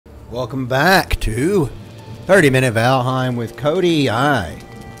Welcome back to 30-Minute Valheim with Cody. I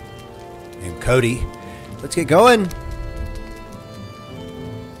am Cody. Let's get going.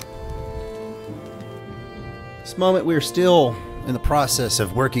 This moment we're still in the process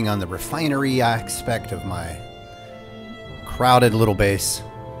of working on the refinery aspect of my crowded little base.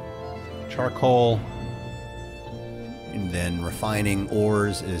 Charcoal and then refining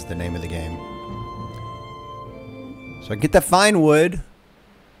ores is the name of the game. So I get that fine wood.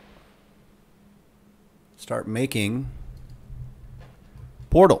 Start making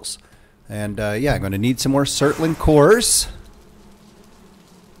portals. And yeah, I'm going to need some more Surtling cores.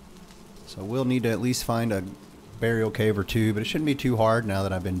 So we'll need to at least find a burial cave or two, but it shouldn't be too hard now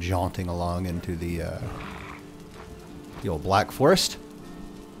that I've been jaunting along into the old Black Forest.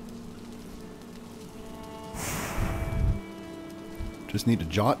 Just need to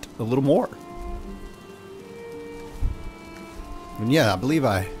jaunt a little more. And yeah, I believe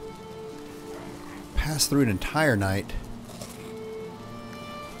I passed through an entire night.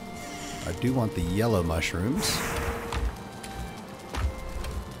 I do want the yellow mushrooms.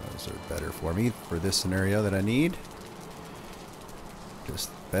 Those are better for me for this scenario that I need.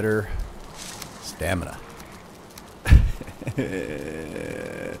 Just better stamina. Don't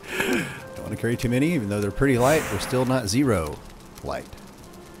want to carry too many, even though they're pretty light. They're still not zero light.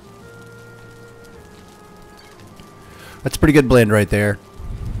 That's a pretty good blend right there.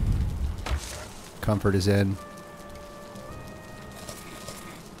 Comfort is in.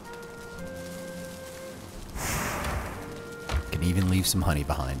 Can even leave some honey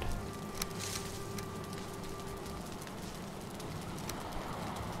behind.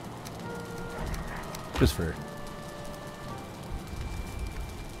 Just for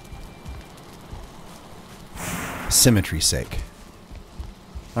symmetry's sake.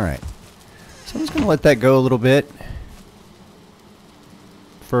 Alright. So I'm just going to let that go a little bit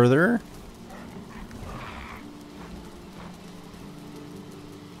further.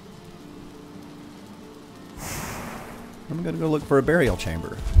 I'm going to go look for a burial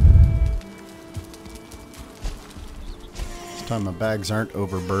chamber. This time my bags aren't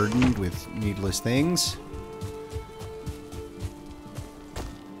overburdened with needless things.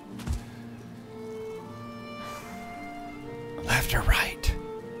 Left or right?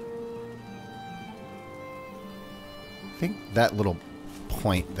 I think that little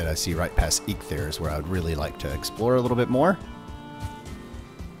point that I see right past Eek there is where I would really like to explore a little bit more.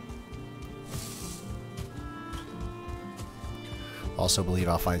 Also believe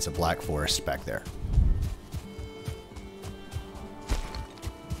I'll find some Black Forest back there.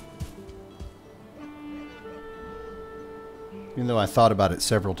 Even though I thought about it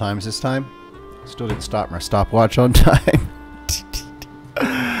several times this time, still didn't stop my stopwatch on time.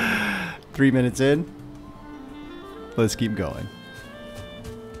 3 minutes in. Let's keep going.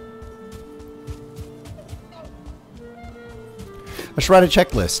 I should write a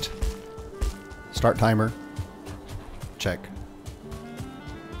checklist. Start timer. Check.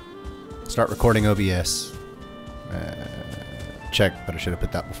 Start recording OBS. Check, but I should have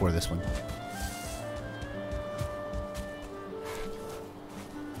put that before this one.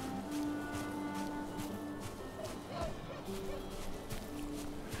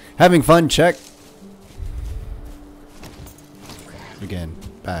 Having fun, check. Again,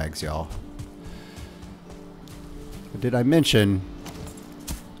 bags, y'all. Did I mention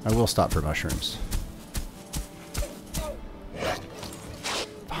I will stop for mushrooms?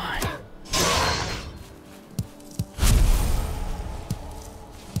 Fine.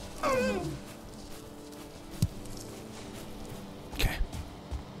 Okay.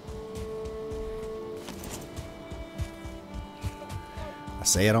 I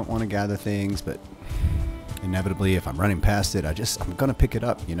say I don't want to gather things, but inevitably if I'm running past it, I'm gonna pick it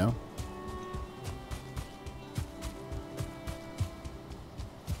up, you know?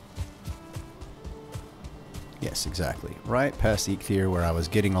 Yes, exactly. Right past Eikthyr, where I was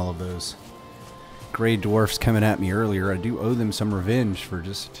getting all of those gray dwarfs coming at me earlier. I do owe them some revenge for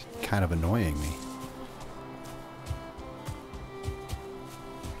just kind of annoying me.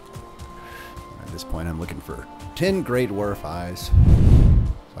 At this point, I'm looking for 10 gray dwarf eyes,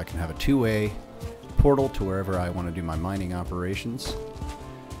 so I can have a two-way portal to wherever I want to do my mining operations.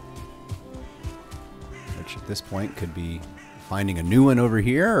 Which at this point could be finding a new one over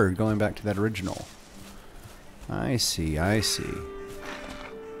here or going back to that original. I see, I see.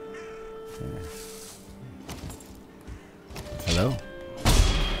 Yeah. Hello?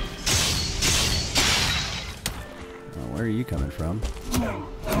 Oh, where are you coming from?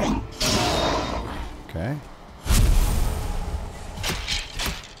 Okay.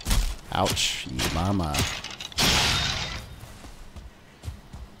 Ouch, you mama.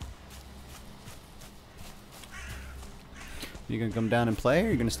 You gonna come down and play, or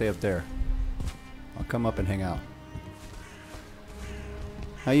are you gonna stay up there? I'll come up and hang out.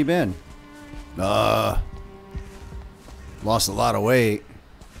 How you been? Lost a lot of weight.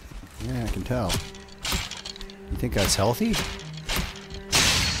 Yeah, I can tell. You think that's healthy?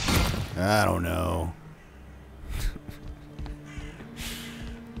 I don't know.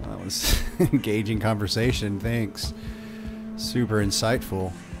 That was engaging conversation, thanks. Super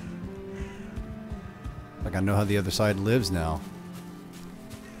insightful. Like I know how the other side lives now.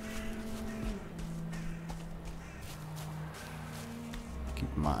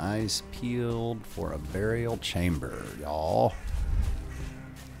 Keep my eyes peeled for a burial chamber, y'all.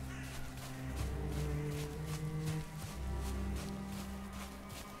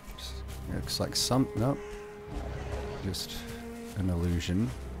 Looks like some... Nope. Just an illusion.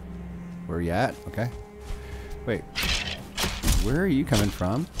 Where are you at? Okay. Wait. Where are you coming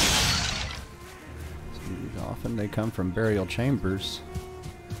from? So often they come from burial chambers.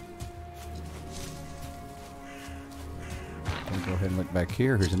 I'll go ahead and look back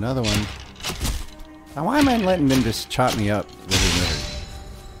here. Here's another one. Now why am I letting them just chop me up willy-nilly?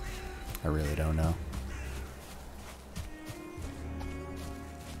 I really don't know.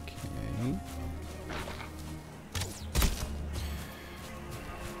 Okay.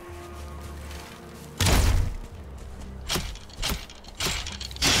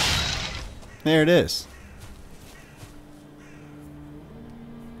 There it is.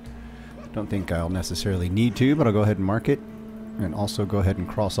 Don't think I'll necessarily need to, but I'll go ahead and mark it. And also go ahead and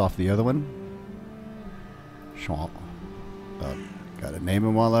cross off the other one. Schwamp. Gotta name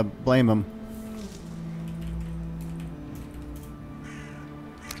him while I blame him.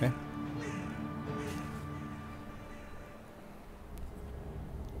 Okay.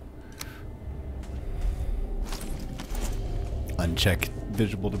 Uncheck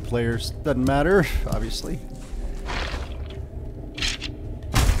visible to players. Doesn't matter, obviously.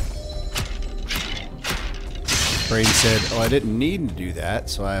 Brain said, oh, I didn't need to do that,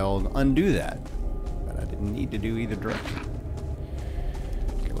 so I'll undo that. But I didn't need to do either direction.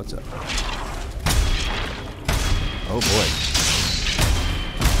 Okay, what's up? Oh boy.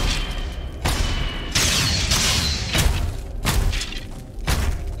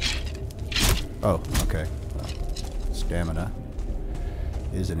 Oh, okay. Well, stamina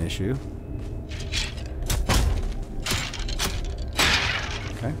is an issue.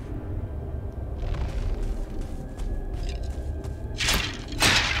 Okay.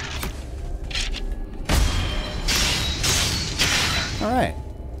 Alright.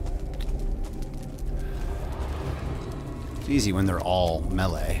 It's easy when they're all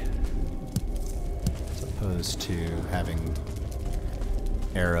melee, as opposed to having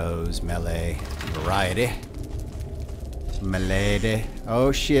arrows, melee, variety. Melee.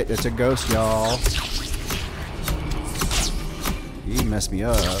 Oh shit, it's a ghost, y'all. He messed me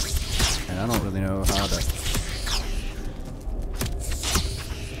up, and I don't really know how to...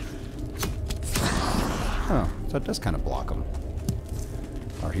 Oh, so it does kind of block him.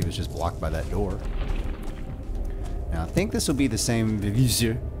 Or he was just blocked by that door. Now I think this will be the same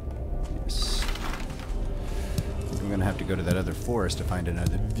visor. Yes. I'm gonna have to go to that other forest to find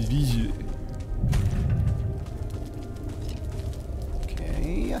another visor.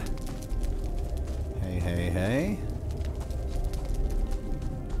 Okay. Hey, hey, hey.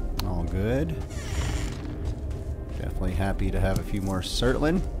 All good. Definitely happy to have a few more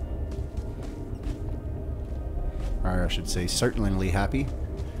Surtling. Or I should say certainly happy.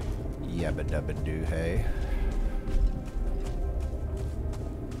 Yabba dabba doo hey.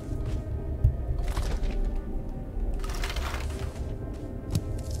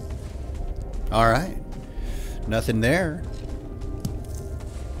 Alright. Nothing there.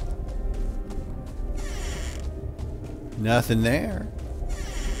 Nothing there.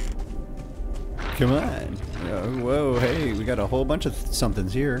 Come on. Oh, whoa, hey, we got a whole bunch of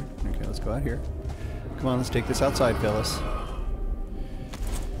somethings here. Okay, let's go out here. Come on, let's take this outside, fellas.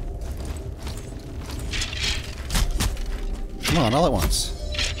 Come on, all at once.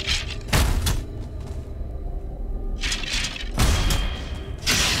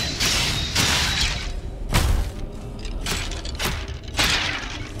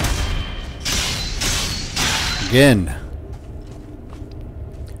 Again.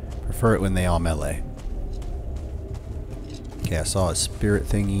 Prefer it when they all melee. Okay, I saw a spirit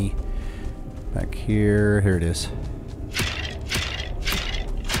thingy back here. Here it is.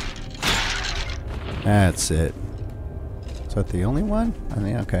 That's it. Is that the only one? I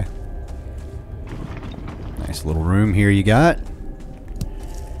mean, okay. Nice little room here you got.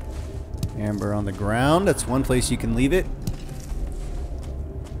 Amber on the ground. That's one place you can leave it.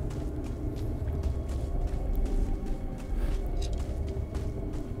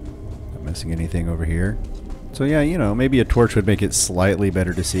 missing anything over here. So yeah, you know, maybe a torch would make it slightly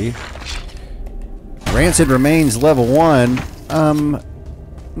better to see. Rancid Remains level 1.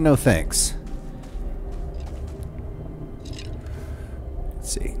 No thanks.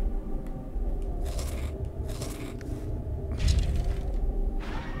 Let's see.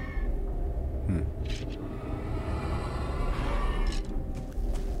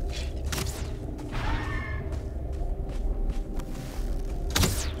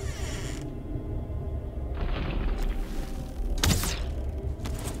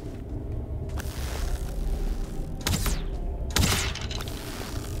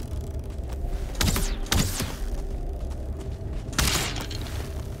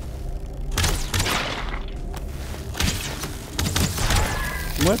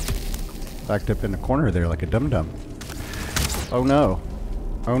 What? Backed up in the corner there like a dum-dum. Oh no.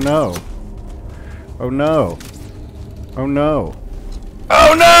 Oh no. Oh no. Oh no.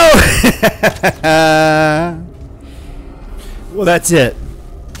 Oh no! Well, that's it.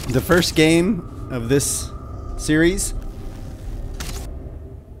 The first game of this series.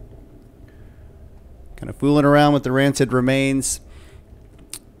 Kind of fooling around with the Rancid Remains.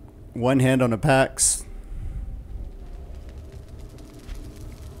 One hand on a PAX.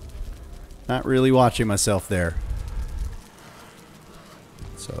 Not really watching myself there.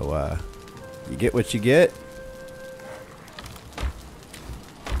 So, you get what you get.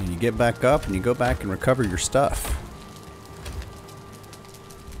 And you get back up and you go back and recover your stuff.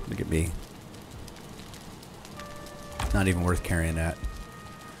 Look at me. Not even worth carrying that.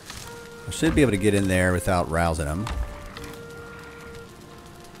 I should be able to get in there without rousing them.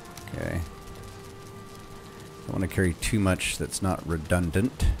 Okay. Don't want to carry too much that's not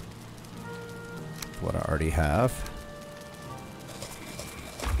redundant. What I already have.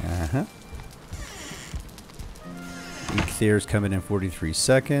 Uh-huh. Weak There's coming in 43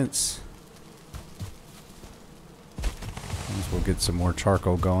 seconds. We'll get some more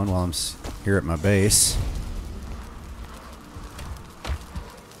charcoal going while I'm here at my base.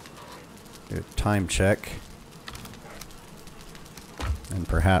 Do a time check. And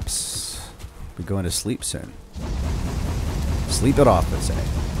perhaps be going to sleep soon. Sleep it off, let's say.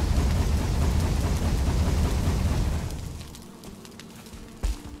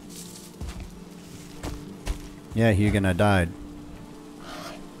 Yeah, Hugon, I died.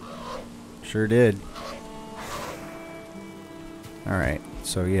 Sure did. Alright,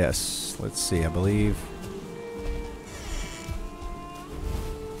 so yes, let's see, I believe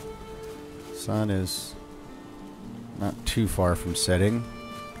sun is not too far from setting,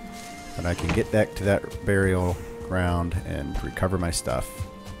 but I can get back to that burial ground and recover my stuff.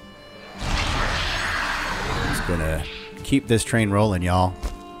 Just gonna keep this train rolling, y'all.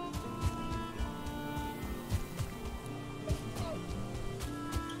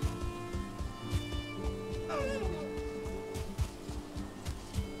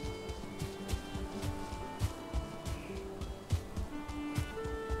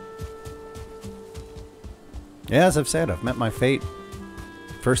 Yeah, as I've said, I've met my fate.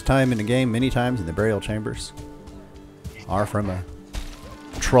 First time in the game, many times in the burial chambers. Are from a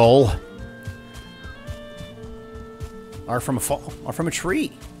troll. Are from a fall. Are from a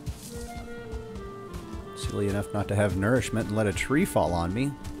tree. Silly enough not to have nourishment and let a tree fall on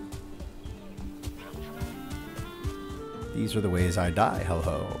me. These are the ways I die, ho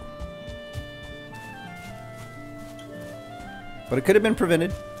ho. But it could have been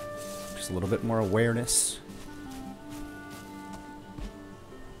prevented. Just a little bit more awareness.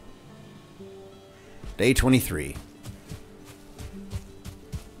 Day 23.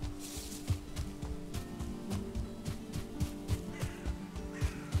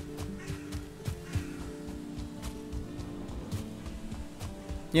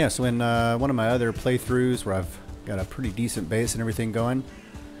 Yeah, so in one of my other playthroughs where I've got a pretty decent base and everything going,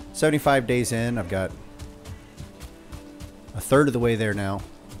 75 days in, I've got a third of the way there now.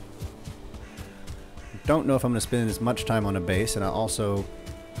 Don't know if I'm going to spend as much time on a base, and I also,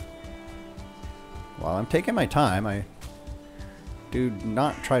 while I'm taking my time, I do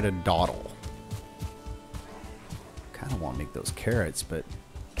not try to dawdle. Kind of want to make those carrots, but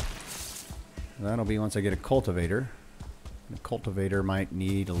that'll be once I get a cultivator. The cultivator might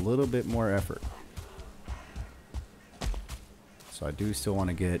need a little bit more effort. So I do still want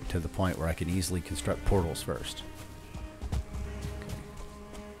to get to the point where I can easily construct portals first.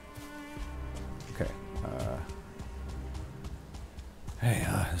 Okay. Hey,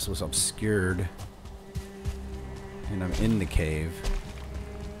 this was obscured. And I'm in the cave.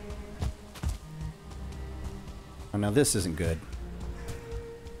 Oh, now this isn't good.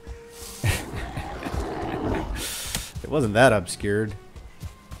 It wasn't that obscured.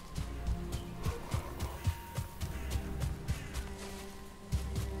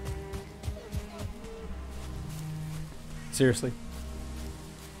 Seriously?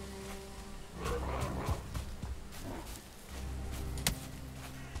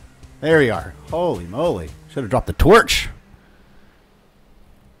 There we are. Holy moly. Should have dropped the torch.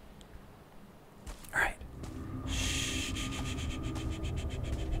 Alright.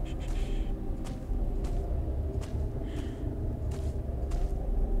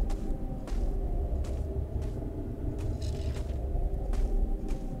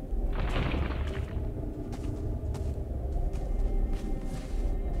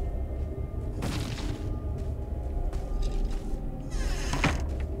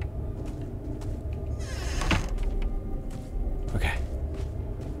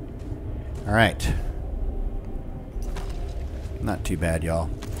 All right. Not too bad, y'all.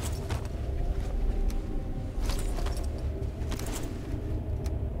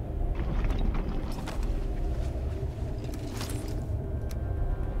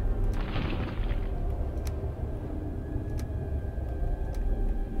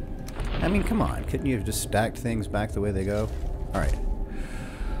 I mean, come on. Couldn't you have just stacked things back the way they go? All right.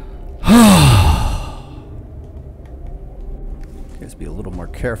 Let's be a little more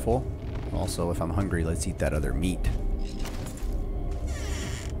careful. Also, if I'm hungry, let's eat that other meat.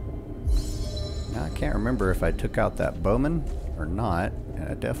 Now, I can't remember if I took out that bowman or not, and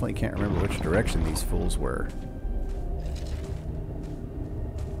I definitely can't remember which direction these fools were.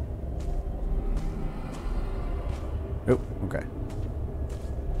 Oh, okay.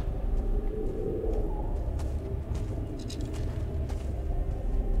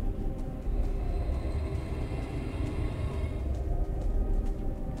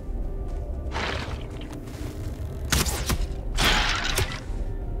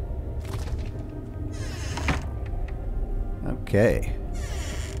 Okay.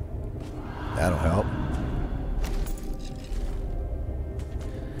 That'll help.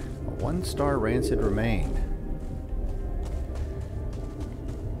 A 1-star rancid remained.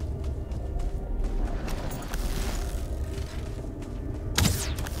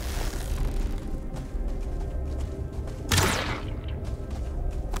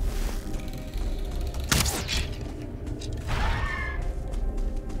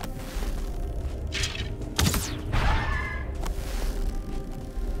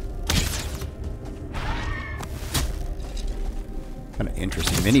 Kind of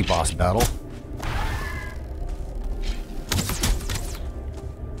interesting mini boss battle.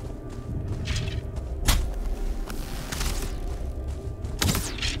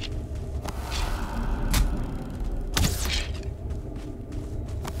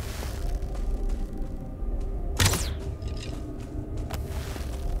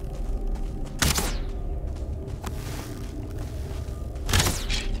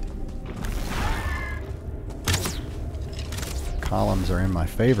 Columns are in my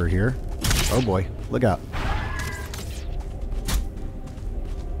favor here. Oh boy, look out.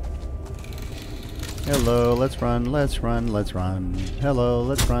 Hello, let's run, let's run, let's run. Hello,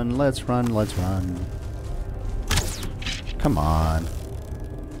 let's run, let's run, let's run. Come on.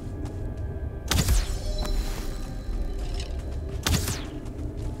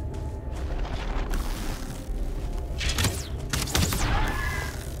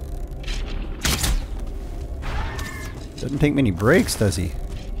 Doesn't take many breaks, does he?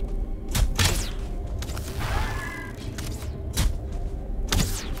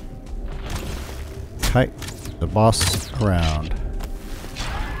 Kite the boss around.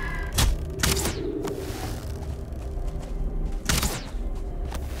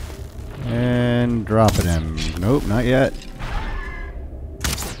 And dropping him. Nope, not yet.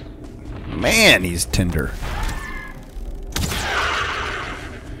 Man, he's tender.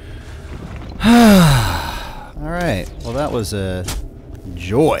 Alright, well that was a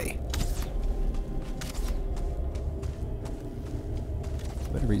joy.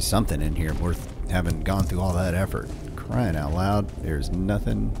 Better be something in here worth having gone through all that effort. Crying out loud, there's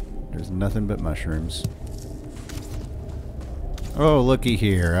nothing but mushrooms. Oh, looky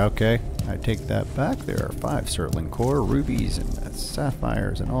here, okay. I take that back. There are 5 Surtling core, rubies, and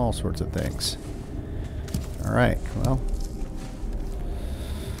sapphires, and all sorts of things. Alright, well.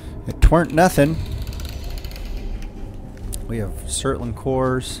 It tweren't nothing. We have Surtling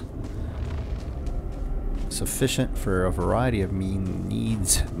cores sufficient for a variety of mean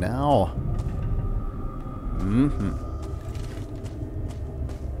needs now.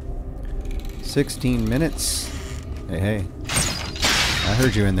 16 minutes. Hey, hey. I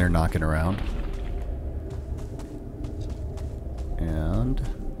heard you in there knocking around. And...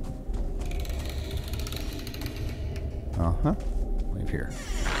 uh-huh. Leave here.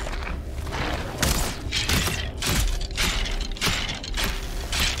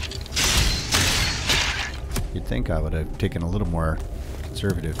 Get think I would have taken a little more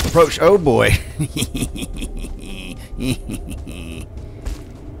conservative approach. Oh boy.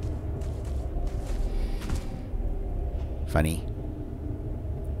 Funny.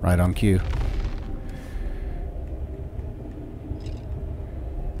 Right on cue.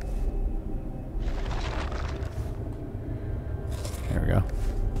 There we go.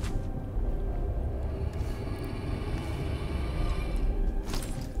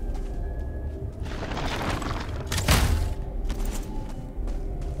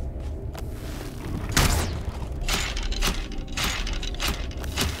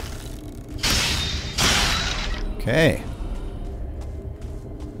 Okay.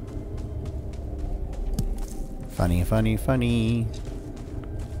 Funny, funny, funny.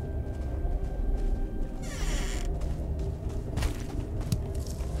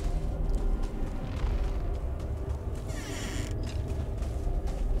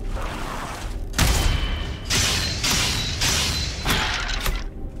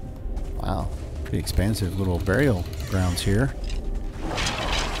 Wow, pretty expansive little burial grounds here.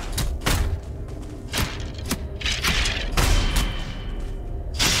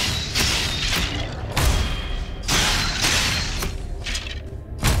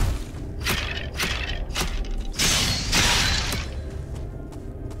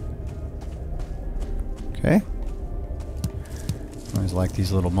 Okay. Always like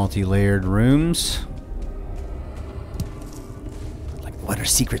these little multi-layered rooms. Like, what are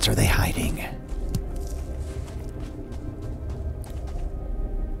secrets are they hiding?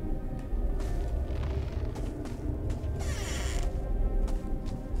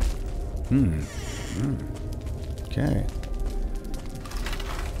 Okay.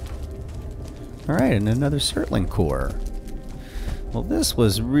 Alright, and another Surtling core. Well, this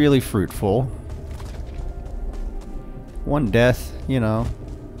was really fruitful. One death, you know,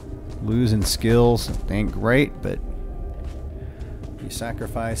 losing skills ain't great, but you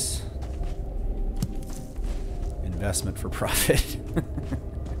sacrifice investment for profit.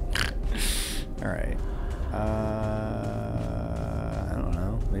 Alright. I don't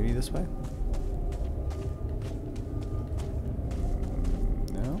know. Maybe this way?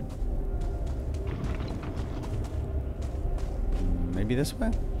 No? Maybe this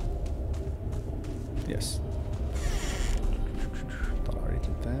way? Yes.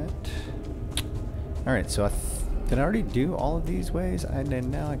 Alright, so did I already do all of these ways?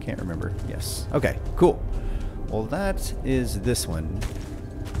 Now I can't remember. Yes. Okay, cool. Well, that is this one.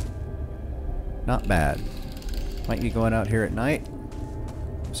 Not bad. Might be going out here at night,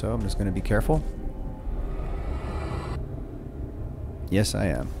 so I'm just going to be careful. Yes, I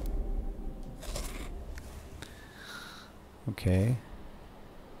am. Okay.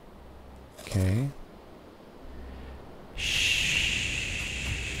 Okay.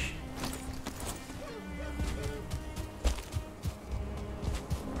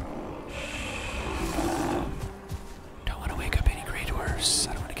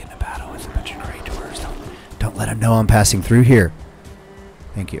 Let him know I'm passing through here.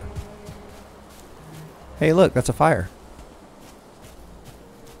 Thank you. Hey, look, that's a fire.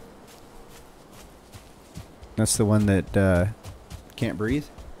 That's the one that can't breathe.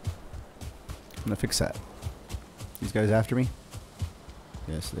 I'm gonna fix that. These guys after me?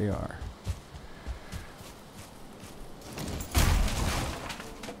 Yes, they are.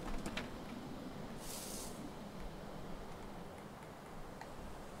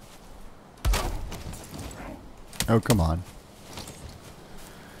 Oh, come on.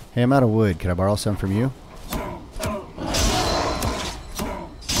 Hey, I'm out of wood. Can I borrow some from you?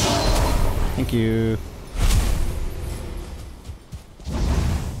 Thank you.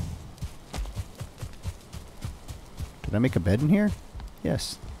 Did I make a bed in here?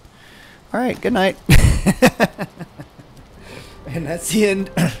 Yes. Alright, good night. And that's the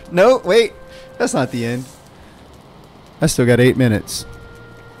end. No, wait. That's not the end. I still got 8 minutes.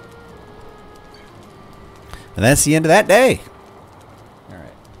 And that's the end of that day.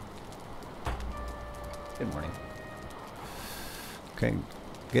 Alright. Good morning. Okay,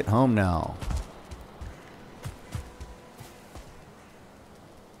 get home now.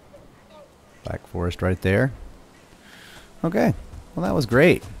 Black forest right there. Okay, well that was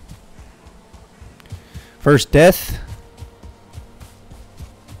great. First death.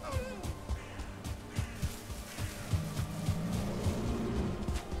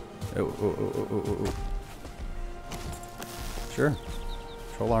 Oh. Sure.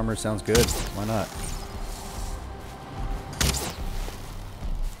 Troll armor sounds good. Why not?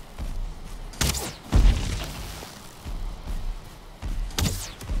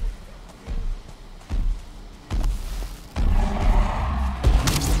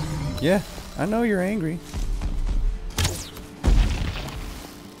 Yeah, I know you're angry.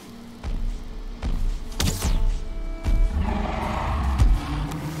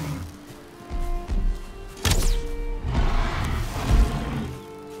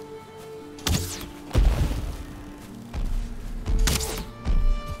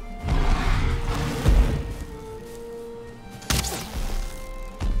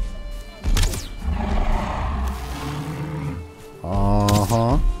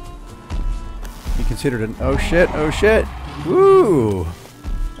 considered an... Oh shit, oh shit! Woo!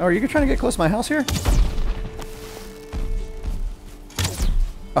 Oh, are you trying to get close to my house here?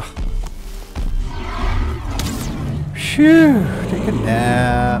 Oh. Phew! Take a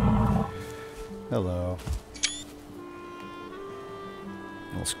nap. Hello.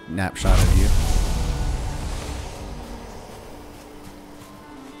 A little snapshot of you.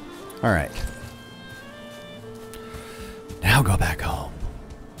 Alright. Now go back home.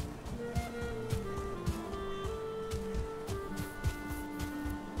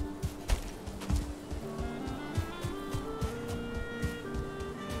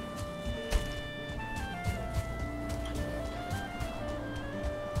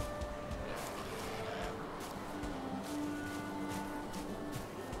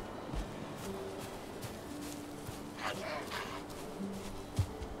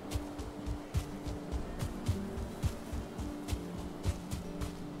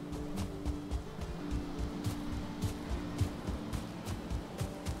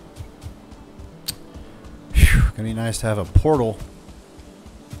 Gonna be nice to have a portal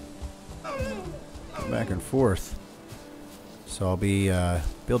back and forth. So I'll be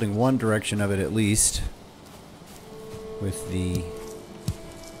building one direction of it at least with the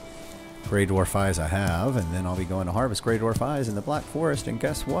Grey Dwarf Eyes I have, and then I'll be going to harvest Grey Dwarf Eyes in the Black Forest, and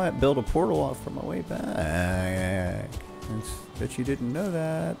guess what? Build a portal off from my way back. Bet you didn't know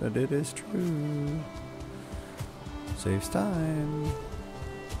that, but it is true. Saves time.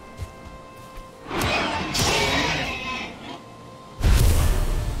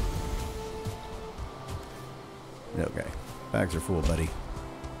 Okay, bags are full, buddy.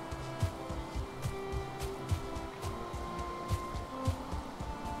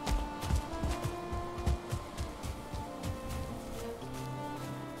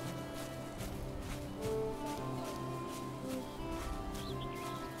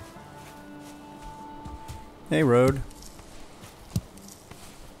 Hey, road.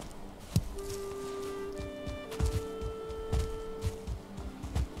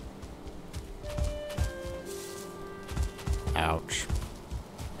 Ouch.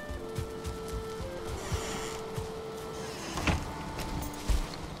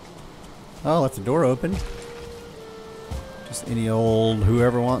 Oh, left the door open. Just any old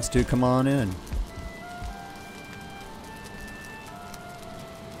whoever wants to come on in.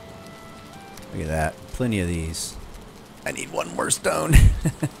 Look at that. Plenty of these. I need one more stone.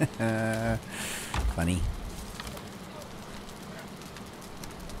 Funny.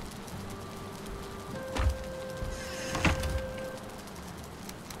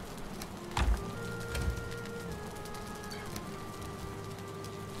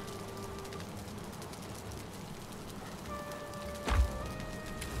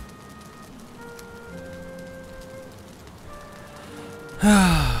 A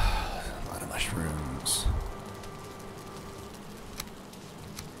lot of mushrooms.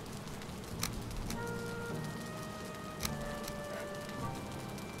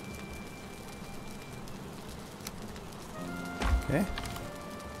 Okay.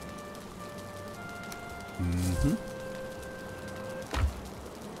 Mm-hmm.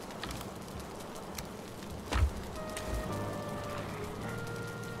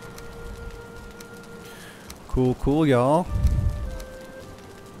 Cool, cool, y'all.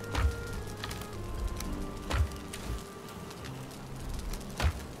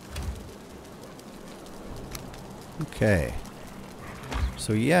 Okay.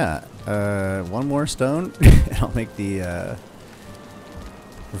 So yeah, one more stone and I'll make the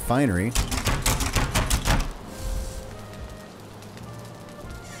refinery.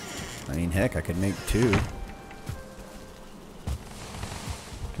 I mean, heck, I could make two.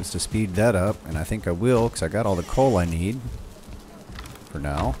 Just to speed that up, and I think I will because I got all the coal I need for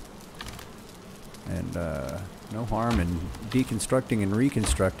now. And no harm in deconstructing and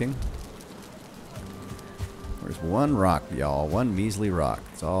reconstructing. There's one rock, y'all. One measly rock.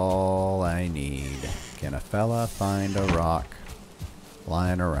 That's all I need. Can a fella find a rock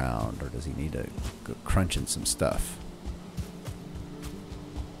lying around? Or does he need to go crunching some stuff?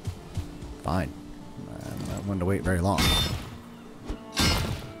 Fine. I'm not one to wait very long.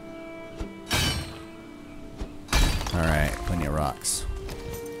 Alright, plenty of rocks.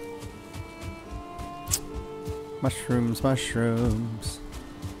 Mushrooms, mushrooms.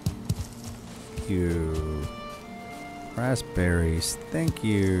 Thank you. Raspberries, thank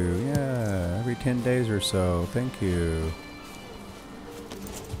you. Yeah, every 10 days or so. Thank you.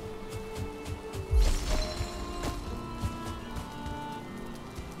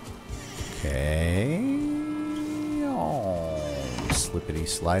 Okay. Oh, slippity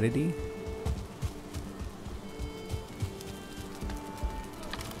slidity.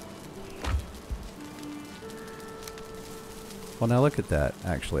 Well, now look at that.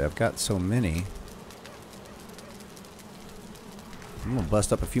 Actually, I've got so many. I'm going to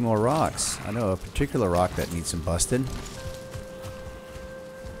bust up a few more rocks. I know a particular rock that needs some busted.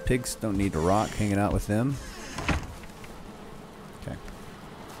 Pigs don't need a rock hanging out with them. Okay.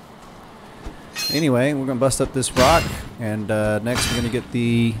 Anyway, we're going to bust up this rock. And next we're going to get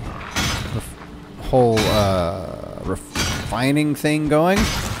the whole refining thing going.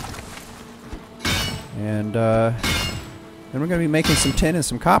 And then we're going to be making some tin and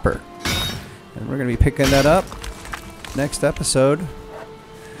some copper. And we're going to be picking that up next episode.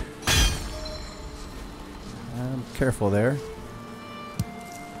 Careful there.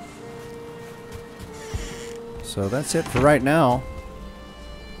 So that's it for right now.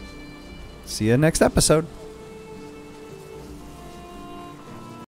 See you next episode.